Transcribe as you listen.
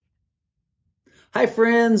Hi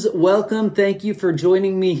friends, welcome. Thank you for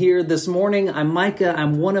joining me here this morning. I'm Micah.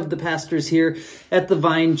 I'm one of the pastors here at the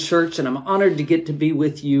Vine Church, and I'm honored to get to be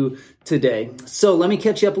with you today. So let me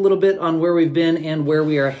catch you up a little bit on where we've been and where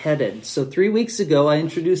we are headed. So 3 weeks ago, I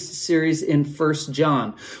introduced a series in 1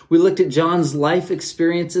 John. We looked at John's life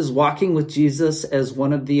experiences walking with Jesus as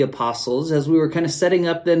one of the apostles, as we were kind of setting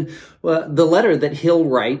up then the letter that he'll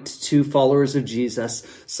write to followers of Jesus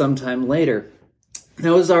sometime later.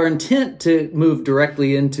 Now, it was our intent to move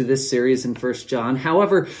directly into this series in 1 John.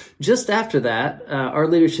 However, just after that, our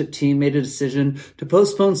leadership team made a decision to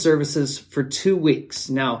postpone services for 2 weeks.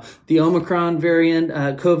 Now, the Omicron variant,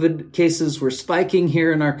 COVID cases were spiking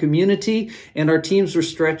here in our community, and our teams were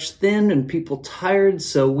stretched thin and people tired.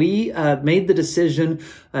 So we made the decision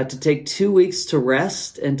to take 2 weeks to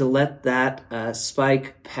rest and to let that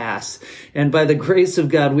spike pass. And by the grace of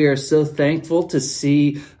God, we are so thankful to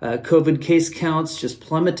see COVID case counts just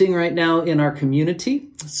plummeting right now in our community.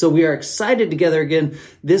 So we are excited together again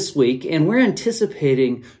this week, and we're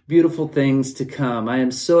anticipating beautiful things to come. I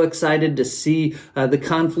am so excited to see the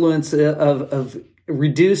confluence of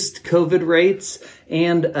reduced COVID rates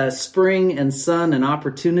and spring and sun and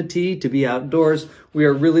opportunity to be outdoors. We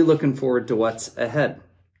are really looking forward to what's ahead.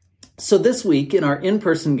 So this week in our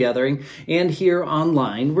in-person gathering and here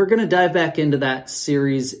online, we're going to dive back into that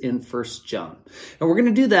series in 1 John. And we're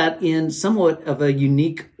going to do that in somewhat of a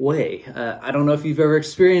unique way. I don't know if you've ever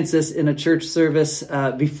experienced this in a church service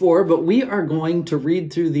before, but we are going to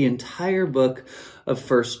read through the entire book of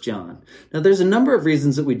 1 John. Now, there's a number of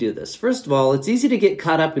reasons that we do this. First of all, it's easy to get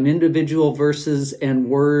caught up in individual verses and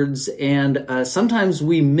words, and sometimes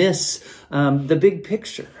we miss the big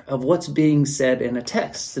picture of what's being said in a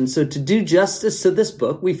text. And so to do justice to this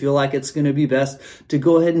book, we feel like it's going to be best to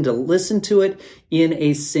go ahead and to listen to it in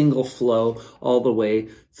a single flow all the way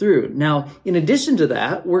through. Now, in addition to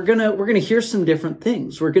that, we're gonna hear some different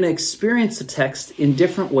things. We're gonna experience the text in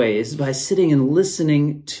different ways by sitting and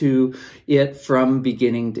listening to it from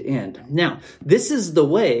beginning to end. Now, this is the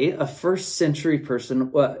way a first century person,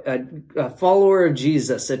 a follower of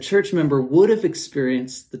Jesus, a church member would have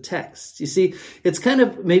experienced the text. You see, it's kind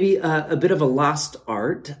of maybe a bit of a lost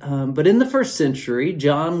art, but in the first century,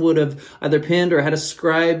 John would have either penned or had a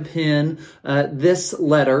scribe pen this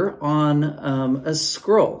letter on a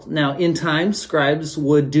scroll. Now, in time, scribes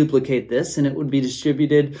would duplicate this, and it would be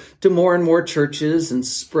distributed to more and more churches and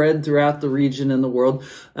spread throughout the region and the world.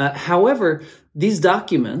 However, these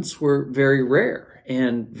documents were very rare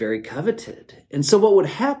and very coveted. And so what would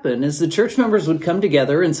happen is the church members would come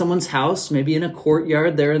together in someone's house, maybe in a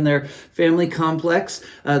courtyard there in their family complex.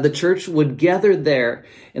 The church would gather there,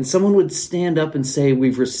 and someone would stand up and say,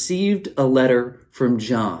 "We've received a letter from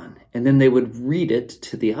John." And then they would read it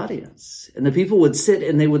to the audience, and the people would sit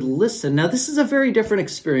and they would listen. Now, this is a very different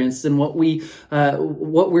experience than what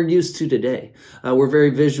we're used to today. We're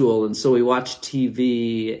very visual, and so we watch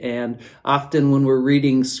TV. And often, when we're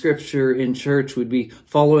reading scripture in church, we'd be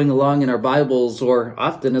following along in our Bibles, or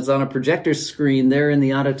often it's on a projector screen there in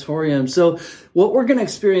the auditorium. So, what we're going to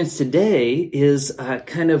experience today is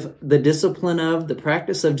kind of the discipline of the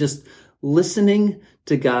practice of just listening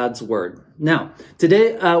to God's word. Now,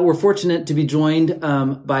 today we're fortunate to be joined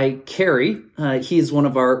by Kerry. He is one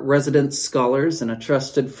of our resident scholars and a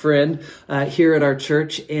trusted friend here at our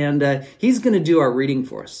church, and he's going to do our reading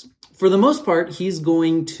for us. For the most part, he's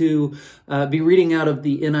going to be reading out of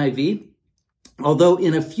the NIV. Although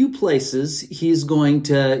in a few places, he's going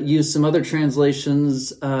to use some other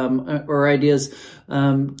translations or ideas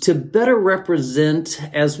to better represent,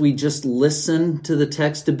 as we just listen to the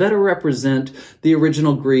text, to better represent the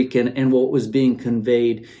original Greek and what was being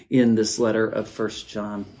conveyed in this letter of 1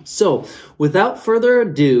 John. So, without further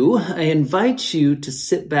ado, I invite you to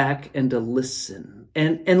sit back and to listen.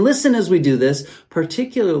 And listen as we do this,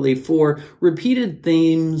 particularly for repeated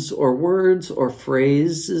themes or words or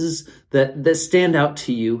phrases that stand out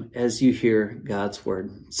to you as you hear God's word.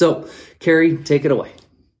 So, Kerry, take it away.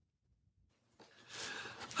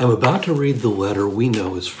 I'm about to read the letter we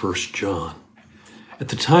know as 1 John. At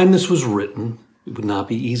the time this was written, it would not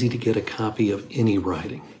be easy to get a copy of any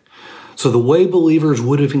writing. So the way believers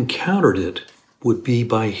would have encountered it would be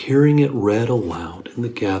by hearing it read aloud in the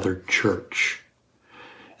gathered church.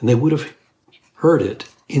 And they would have heard it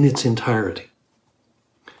in its entirety.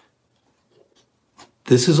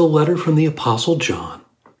 This is a letter from the Apostle John,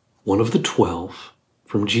 one of the 12,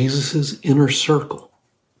 from Jesus' inner circle.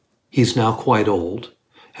 He's now quite old,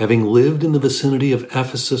 having lived in the vicinity of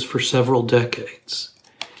Ephesus for several decades.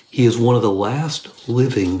 He is one of the last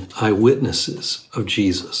living eyewitnesses of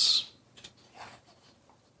Jesus.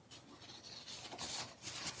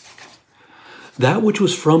 That which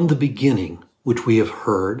was from the beginning, which we have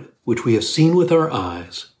heard, which we have seen with our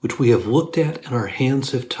eyes, which we have looked at and our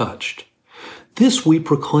hands have touched, this we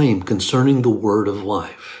proclaim concerning the word of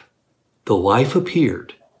life. The life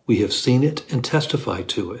appeared, we have seen it and testify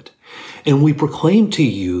to it, and we proclaim to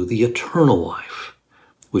you the eternal life,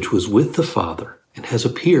 which was with the Father and has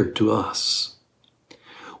appeared to us.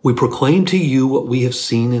 We proclaim to you what we have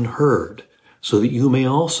seen and heard, so that you may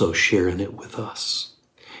also share in it with us.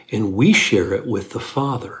 And we share it with the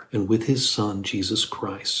Father and with his Son, Jesus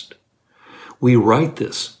Christ. We write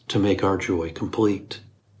this to make our joy complete.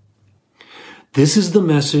 This is the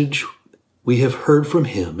message we have heard from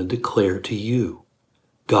him and declare to you.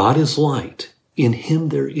 God is light. In him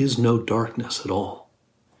there is no darkness at all.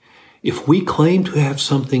 If we claim to have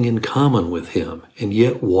something in common with him and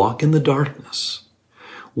yet walk in the darkness,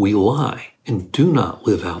 we lie and do not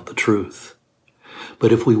live out the truth.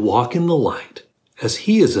 But if we walk in the light, as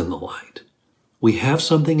he is in the light, we have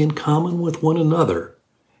something in common with one another,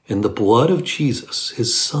 and the blood of Jesus,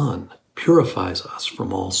 his Son, purifies us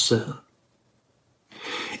from all sin.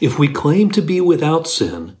 If we claim to be without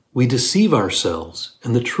sin, we deceive ourselves,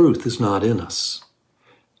 and the truth is not in us.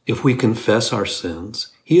 If we confess our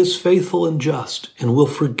sins, he is faithful and just, and will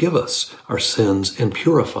forgive us our sins and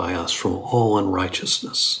purify us from all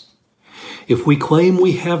unrighteousness. If we claim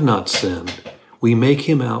we have not sinned, we make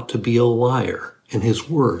him out to be a liar, and his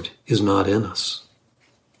word is not in us.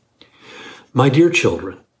 My dear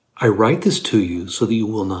children, I write this to you so that you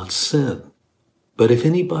will not sin. But if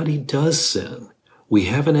anybody does sin, we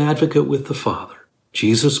have an advocate with the Father,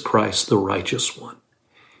 Jesus Christ, the righteous one.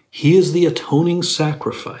 He is the atoning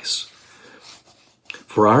sacrifice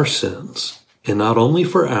for our sins, and not only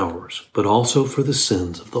for ours, but also for the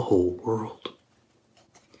sins of the whole world.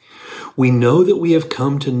 We know that we have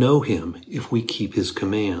come to know him if we keep his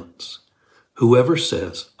commands. Whoever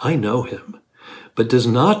says, I know him, but does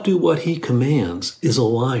not do what he commands is a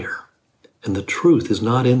liar, and the truth is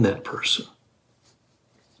not in that person.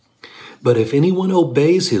 But if anyone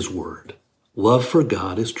obeys his word, love for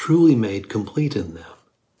God is truly made complete in them.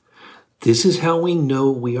 This is how we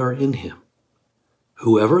know we are in him.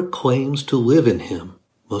 Whoever claims to live in him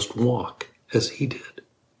must walk as he did.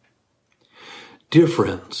 Dear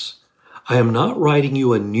friends, I am not writing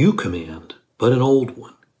you a new command, but an old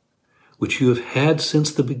one, which you have had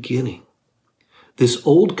since the beginning. This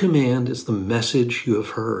old command is the message you have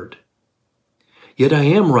heard. Yet I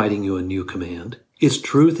am writing you a new command. Its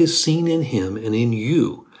truth is seen in him and in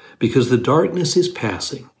you, because the darkness is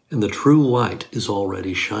passing and the true light is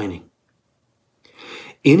already shining.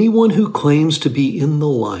 Anyone who claims to be in the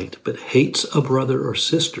light but hates a brother or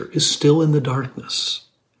sister is still in the darkness.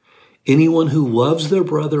 Anyone who loves their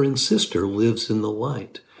brother and sister lives in the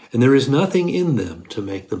light, and there is nothing in them to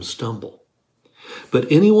make them stumble.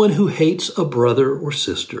 But anyone who hates a brother or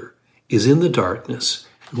sister is in the darkness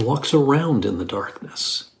and walks around in the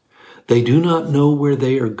darkness. They do not know where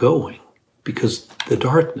they are going because the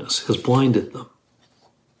darkness has blinded them.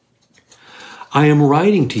 I am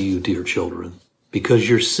writing to you, dear children, because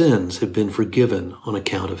your sins have been forgiven on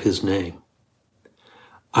account of his name.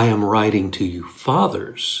 I am writing to you,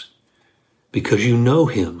 fathers, because you know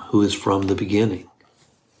him who is from the beginning.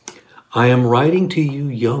 I am writing to you,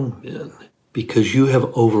 young men, because you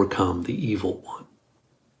have overcome the evil one.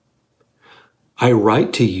 I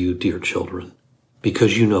write to you, dear children,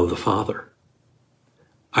 because you know the Father.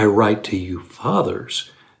 I write to you,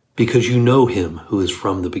 fathers, because you know him who is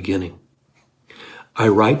from the beginning. I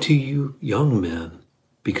write to you, young men,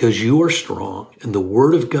 because you are strong and the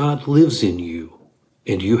word of God lives in you,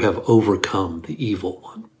 and you have overcome the evil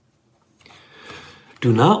one.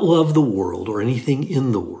 Do not love the world or anything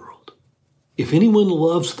in the world. If anyone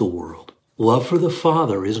loves the world, love for the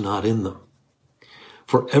Father is not in them.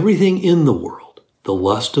 For everything in the world, the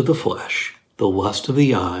lust of the flesh, the lust of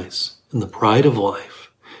the eyes, and the pride of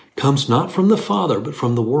life, comes not from the Father, but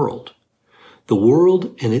from the world. The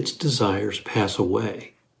world and its desires pass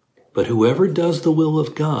away, but whoever does the will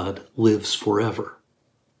of God lives forever.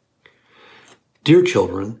 Dear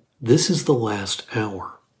children, this is the last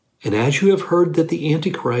hour, and as you have heard that the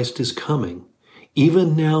Antichrist is coming,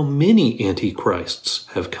 even now many Antichrists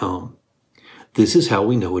have come. This is how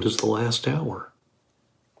we know it is the last hour.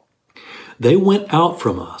 They went out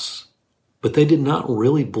from us, but they did not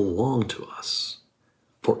really belong to us.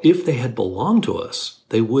 For if they had belonged to us,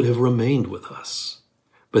 they would have remained with us.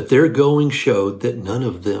 But their going showed that none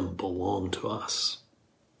of them belonged to us.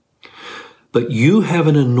 But you have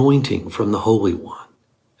an anointing from the Holy One,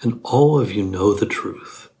 and all of you know the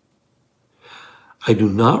truth. I do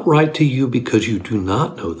not write to you because you do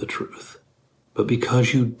not know the truth, but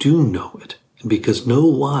because you do know it, and because no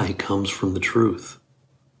lie comes from the truth.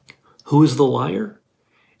 Who is the liar?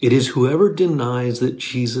 It is whoever denies that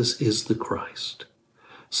Jesus is the Christ.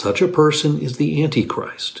 Such a person is the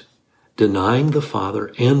Antichrist, denying the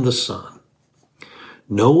Father and the Son.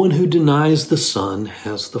 No one who denies the Son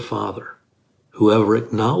has the Father. Whoever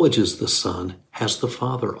acknowledges the Son has the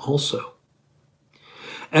Father also.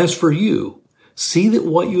 As for you, see that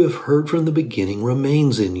what you have heard from the beginning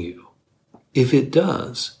remains in you. If it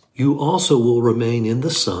does, you also will remain in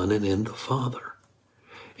the Son and in the Father.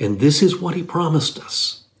 And this is what he promised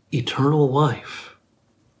us, eternal life.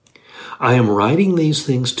 I am writing these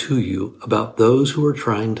things to you about those who are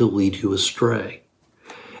trying to lead you astray.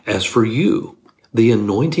 As for you, the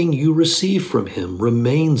anointing you receive from him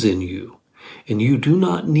remains in you, and you do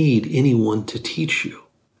not need anyone to teach you.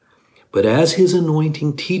 But as his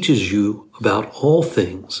anointing teaches you about all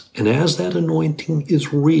things, and as that anointing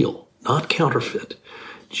is real, not counterfeit,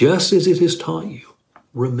 just as it has taught you,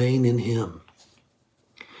 remain in him.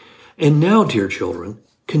 And now, dear children,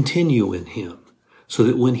 continue in him, so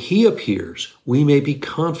that when he appears, we may be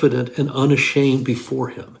confident and unashamed before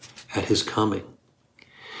him at his coming.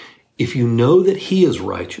 If you know that he is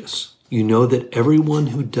righteous, you know that everyone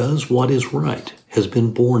who does what is right has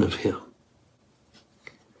been born of him.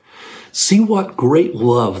 See what great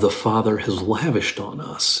love the Father has lavished on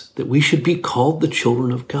us, that we should be called the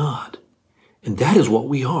children of God. And that is what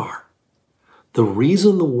we are. The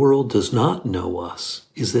reason the world does not know us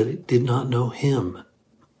is that it did not know him.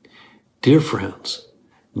 Dear friends,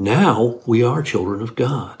 now we are children of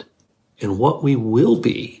God, and what we will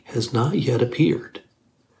be has not yet appeared.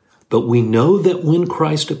 But we know that when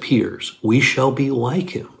Christ appears, we shall be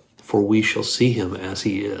like him, for we shall see him as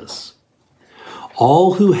he is.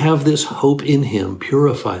 All who have this hope in him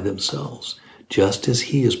purify themselves, just as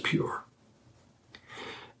he is pure.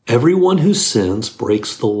 Everyone who sins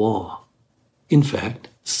breaks the law. In fact,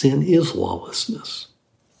 sin is lawlessness.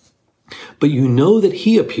 But you know that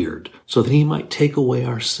he appeared so that he might take away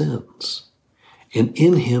our sins, and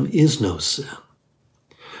in him is no sin.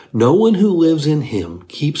 No one who lives in him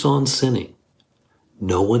keeps on sinning.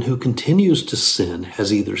 No one who continues to sin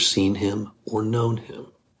has either seen him or known him.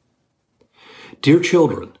 Dear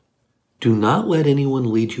children, do not let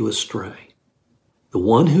anyone lead you astray. The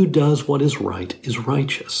one who does what is right is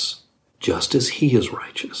righteous, just as he is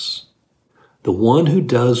righteous. The one who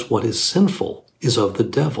does what is sinful is of the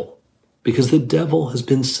devil, because the devil has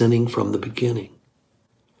been sinning from the beginning.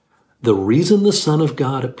 The reason the Son of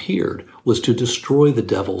God appeared was to destroy the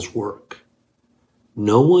devil's work.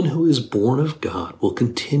 No one who is born of God will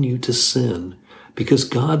continue to sin because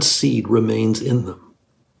God's seed remains in them.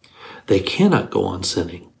 They cannot go on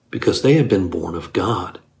sinning because they have been born of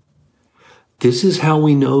God. This is how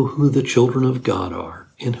we know who the children of God are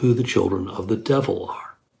and who the children of the devil are.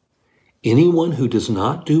 Anyone who does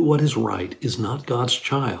not do what is right is not God's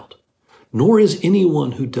child, nor is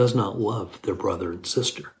anyone who does not love their brother and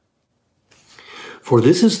sister. For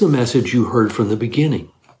this is the message you heard from the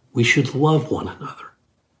beginning. We should love one another.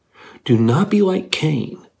 Do not be like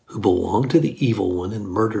Cain, who belonged to the evil one and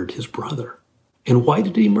murdered his brother. And why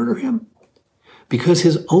did he murder him? Because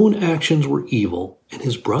his own actions were evil and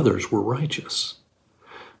his brothers were righteous.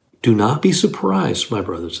 Do not be surprised, my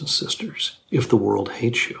brothers and sisters, if the world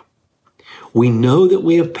hates you. We know that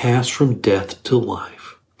we have passed from death to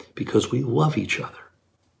life because we love each other.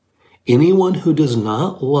 Anyone who does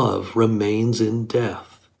not love remains in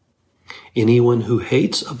death. Anyone who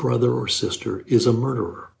hates a brother or sister is a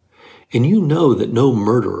murderer, and you know that no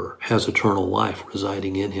murderer has eternal life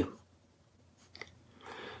residing in him.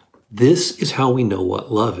 This is how we know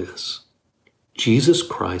what love is. Jesus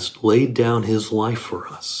Christ laid down his life for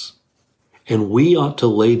us, and we ought to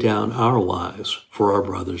lay down our lives for our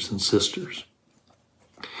brothers and sisters.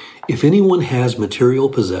 If anyone has material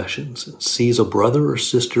possessions and sees a brother or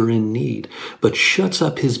sister in need, but shuts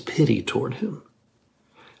up his pity toward him,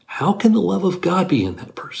 how can the love of God be in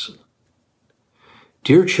that person?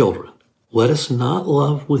 Dear children, let us not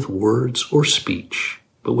love with words or speech,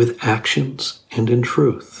 but with actions and in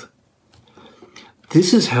truth.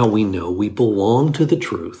 This is how we know we belong to the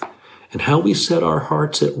truth and how we set our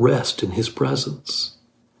hearts at rest in his presence.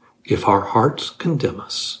 If our hearts condemn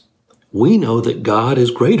us, we know that God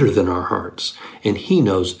is greater than our hearts, and he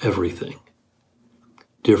knows everything.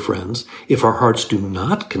 Dear friends, if our hearts do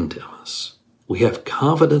not condemn us, we have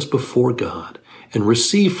confidence before God and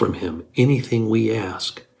receive from him anything we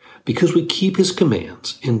ask, because we keep his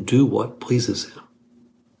commands and do what pleases him.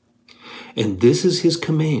 And this is his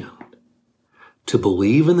command, to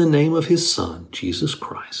believe in the name of his Son, Jesus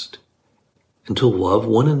Christ, and to love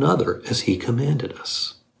one another as he commanded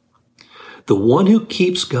us. The one who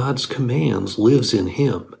keeps God's commands lives in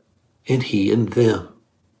him, and he in them.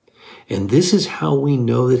 And this is how we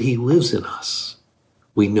know that he lives in us.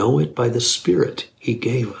 We know it by the Spirit he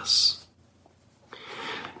gave us.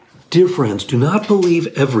 Dear friends, do not believe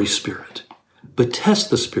every spirit, but test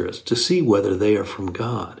the spirits to see whether they are from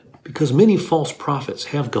God, because many false prophets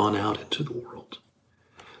have gone out into the world.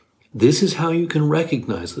 This is how you can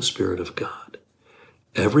recognize the Spirit of God.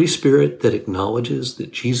 Every spirit that acknowledges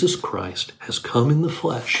that Jesus Christ has come in the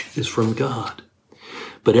flesh is from God.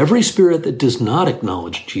 But every spirit that does not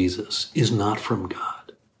acknowledge Jesus is not from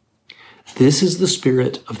God. This is the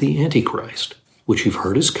spirit of the Antichrist, which you've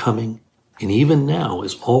heard is coming, and even now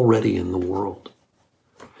is already in the world.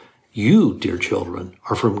 You, dear children,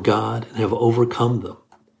 are from God and have overcome them,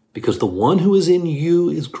 because the one who is in you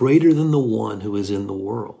is greater than the one who is in the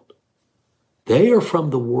world. They are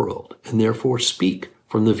from the world, and therefore speak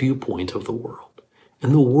from the viewpoint of the world,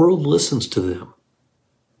 and the world listens to them.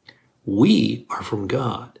 We are from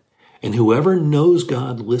God, and whoever knows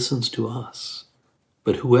God listens to us.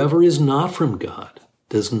 But whoever is not from God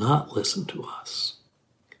does not listen to us.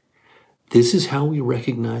 This is how we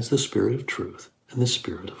recognize the spirit of truth and the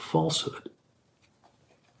spirit of falsehood.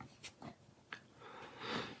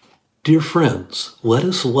 Dear friends, let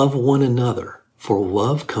us love one another, for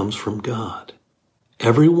love comes from God.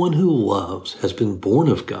 Everyone who loves has been born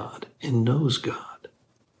of God and knows God.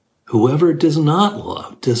 Whoever does not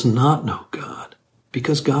love does not know God,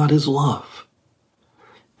 because God is love.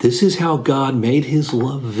 This is how God made his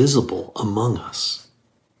love visible among us.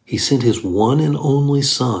 He sent his one and only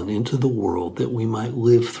Son into the world that we might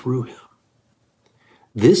live through him.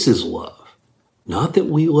 This is love, not that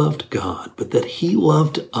we loved God, but that he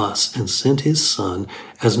loved us and sent his Son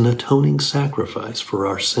as an atoning sacrifice for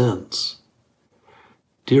our sins.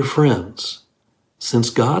 Dear friends, since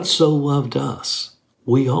God so loved us,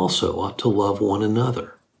 we also ought to love one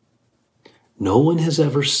another. No one has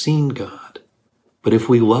ever seen God, but if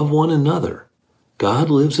we love one another, God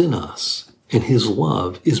lives in us, and his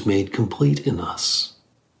love is made complete in us.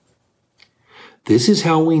 This is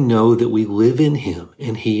how we know that we live in him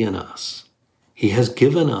and he in us. He has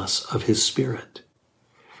given us of his Spirit.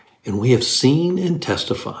 And we have seen and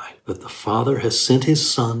testified that the Father has sent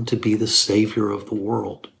his Son to be the Savior of the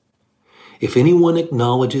world. If anyone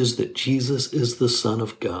acknowledges that Jesus is the Son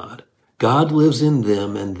of God, God lives in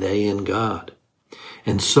them and they in God.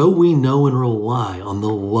 And so we know and rely on the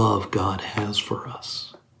love God has for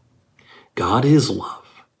us. God is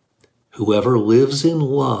love. Whoever lives in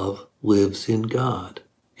love lives in God,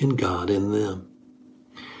 and God in them.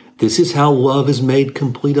 This is how love is made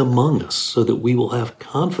complete among us, so that we will have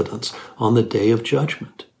confidence on the day of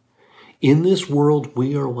judgment. In this world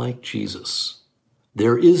we are like Jesus.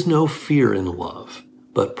 There is no fear in love,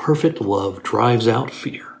 but perfect love drives out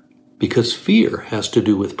fear, because fear has to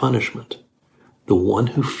do with punishment. The one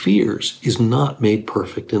who fears is not made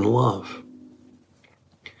perfect in love.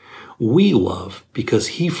 We love because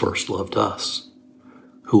he first loved us.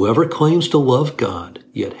 Whoever claims to love God,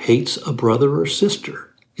 yet hates a brother or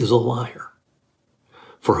sister, is a liar.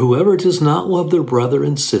 For whoever does not love their brother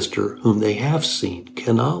and sister whom they have seen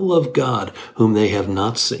cannot love God whom they have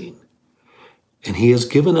not seen. And he has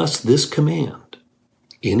given us this command: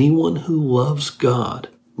 anyone who loves God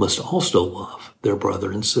must also love their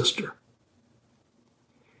brother and sister.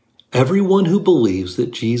 Everyone who believes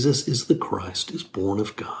that Jesus is the Christ is born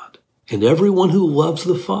of God, and everyone who loves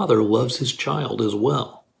the Father loves his child as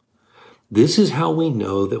well. This is how we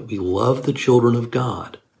know that we love the children of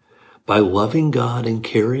God, by loving God and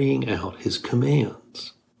carrying out his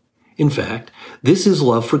commands. In fact, this is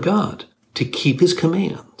love for God, to keep his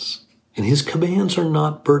commands. And his commands are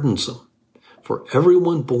not burdensome, for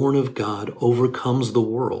everyone born of God overcomes the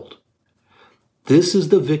world. This is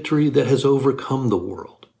the victory that has overcome the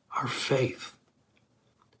world, our faith.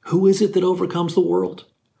 Who is it that overcomes the world?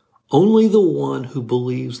 Only the one who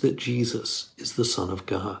believes that Jesus is the Son of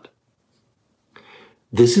God.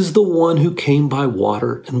 This is the one who came by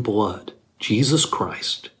water and blood, Jesus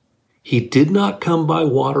Christ. He did not come by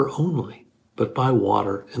water only, but by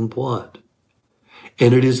water and blood.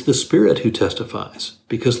 And it is the Spirit who testifies,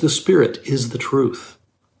 because the Spirit is the truth.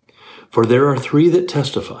 For there are three that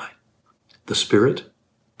testify: the Spirit,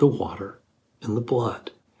 the water, and the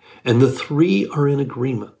blood. And the three are in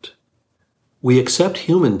agreement. We accept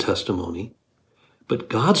human testimony, but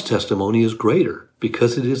God's testimony is greater,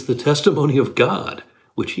 because it is the testimony of God,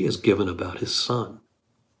 which he has given about his Son.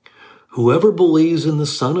 Whoever believes in the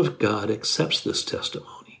Son of God accepts this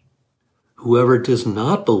testimony. Whoever does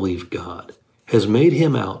not believe God has made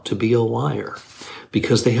him out to be a liar,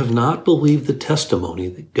 because they have not believed the testimony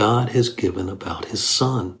that God has given about his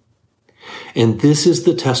Son. And this is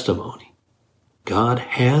the testimony: God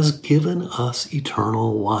has given us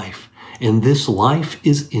eternal life, and this life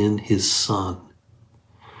is in his Son.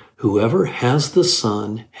 Whoever has the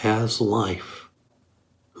Son has life.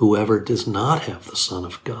 Whoever does not have the Son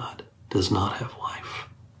of God does not have life.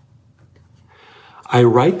 I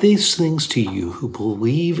write these things to you who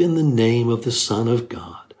believe in the name of the Son of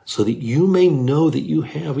God, so that you may know that you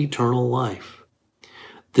have eternal life.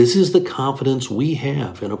 This is the confidence we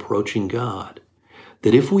have in approaching God,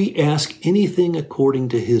 that if we ask anything according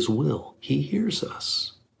to his will, he hears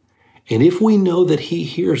us. And if we know that he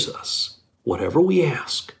hears us, whatever we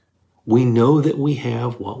ask, we know that we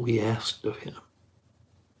have what we asked of him.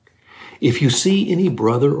 If you see any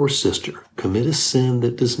brother or sister commit a sin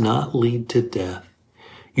that does not lead to death,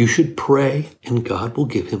 you should pray and God will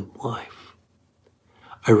give him life.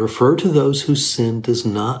 I refer to those whose sin does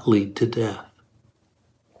not lead to death.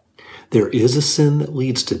 There is a sin that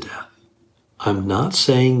leads to death. I'm not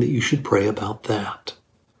saying that you should pray about that.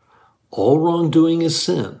 All wrongdoing is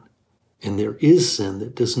sin, and there is sin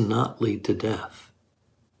that does not lead to death.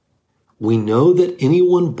 We know that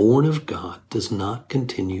anyone born of God does not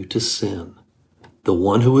continue to sin. The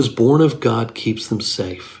one who is born of God keeps them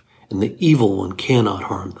safe, and the evil one cannot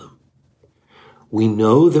harm them. We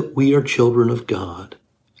know that we are children of God,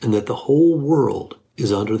 and that the whole world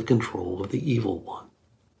is under the control of the evil one.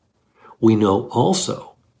 We know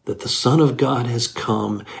also that the Son of God has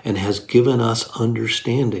come and has given us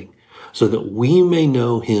understanding, so that we may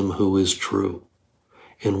know him who is true.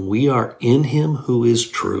 And we are in him who is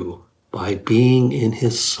true, by being in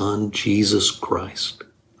his Son, Jesus Christ.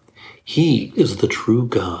 He is the true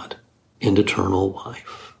God and eternal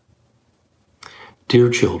life. Dear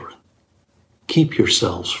children, keep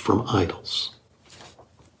yourselves from idols.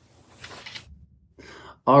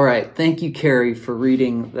 All right. Thank you, Carrie, for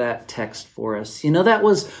reading that text for us. You know, that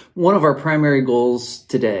was one of our primary goals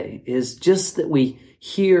today, is just that we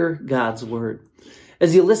hear God's word.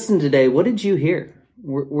 As you listen today, what did you hear?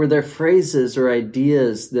 Were there phrases or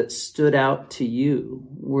ideas that stood out to you?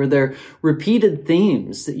 Were there repeated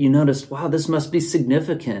themes that you noticed, wow, this must be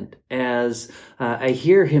significant as I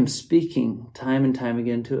hear him speaking time and time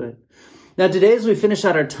again to it? Now, today, as we finish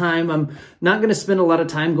out our time, I'm not going to spend a lot of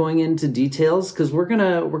time going into details because we're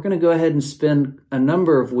gonna go ahead and spend a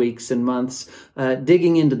number of weeks and months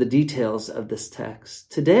digging into the details of this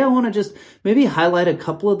text. Today, I want to just maybe highlight a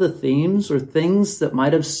couple of the themes or things that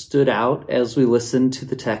might have stood out as we listen to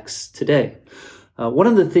the text today. One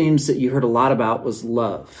of the themes that you heard a lot about was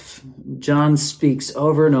love. John speaks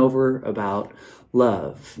over and over about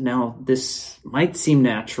love. Now, this might seem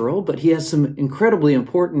natural, but he has some incredibly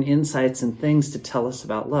important insights and things to tell us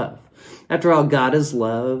about love. After all, God is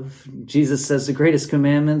love. Jesus says the greatest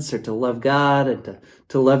commandments are to love God and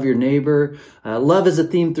to love your neighbor. Love is a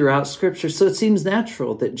theme throughout Scripture, so it seems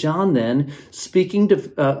natural that John then, speaking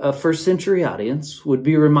to a first century audience, would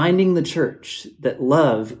be reminding the church that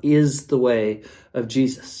love is the way of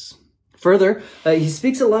Jesus. Further, he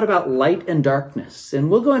speaks a lot about light and darkness,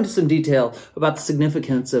 and we'll go into some detail about the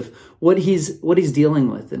significance of what he's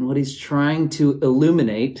dealing with and what he's trying to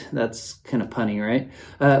illuminate. That's kind of punny,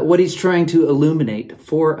 right? What he's trying to illuminate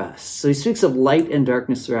for us. So he speaks of light and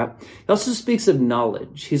darkness throughout. He also speaks of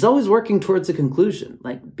knowledge. He's always working towards a conclusion,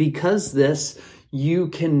 like because this, you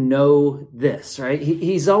can know this, right?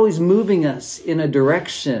 He's always moving us in a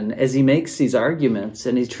direction as he makes these arguments,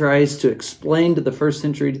 and he tries to explain to the first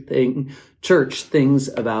century church things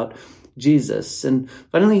about Jesus. And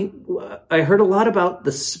finally, I heard a lot about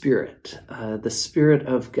the Spirit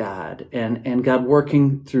of God, and God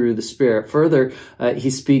working through the Spirit. Further, he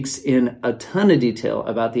speaks in a ton of detail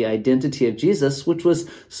about the identity of Jesus, which was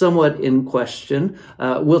somewhat in question.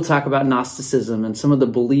 We'll talk about Gnosticism and some of the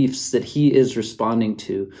beliefs that he is responding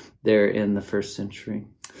to there in the first century.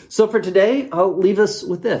 So for today, I'll leave us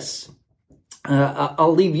with this.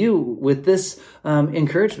 I'll leave you with this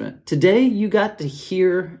encouragement. Today, you got to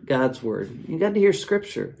hear God's word. You got to hear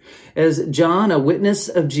Scripture. As John, a witness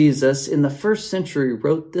of Jesus in the first century,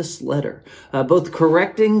 wrote this letter, both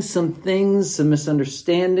correcting some things, some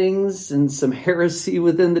misunderstandings, and some heresy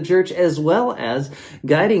within the church, as well as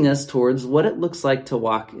guiding us towards what it looks like to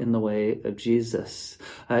walk in the way of Jesus,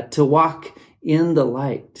 to walk in the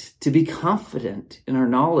light, to be confident in our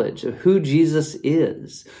knowledge of who Jesus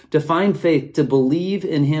is, to find faith, to believe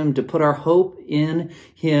in him, to put our hope in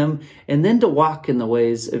him, and then to walk in the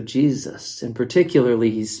ways of Jesus. And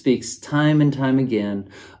particularly, he speaks time and time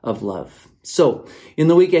again of love. So in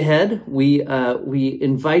the week ahead, we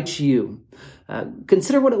invite you,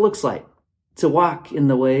 consider what it looks like to walk in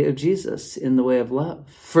the way of Jesus, in the way of love.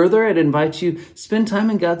 Further, I'd invite you, spend time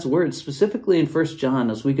in God's Word, specifically in 1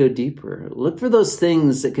 John as we go deeper. Look for those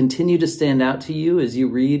things that continue to stand out to you as you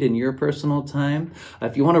read in your personal time.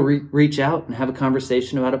 If you want to reach out and have a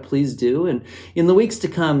conversation about it, please do. And in the weeks to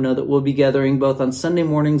come, know that we'll be gathering both on Sunday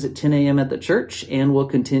mornings at 10 a.m. at the church, and we'll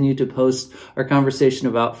continue to post our conversation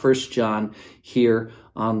about 1 John here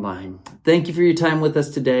online. Thank you for your time with us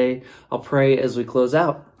today. I'll pray as we close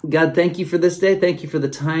out. God, thank you for this day. Thank you for the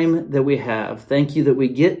time that we have. Thank you that we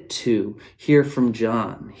get to hear from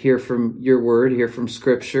John, hear from your word, hear from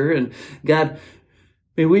Scripture. And God,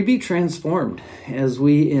 may we be transformed as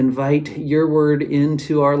we invite your word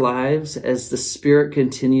into our lives, as the Spirit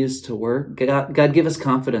continues to work. God, give us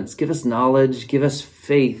confidence, give us knowledge, give us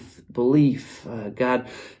faith, belief. God,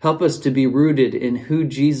 help us to be rooted in who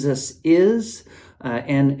Jesus is,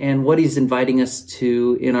 and what he's inviting us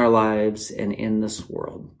to in our lives and in this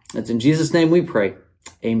world. It's in Jesus' name we pray.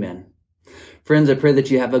 Amen. Friends, I pray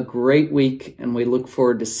that you have a great week, and we look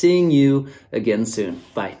forward to seeing you again soon.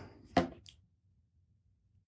 Bye.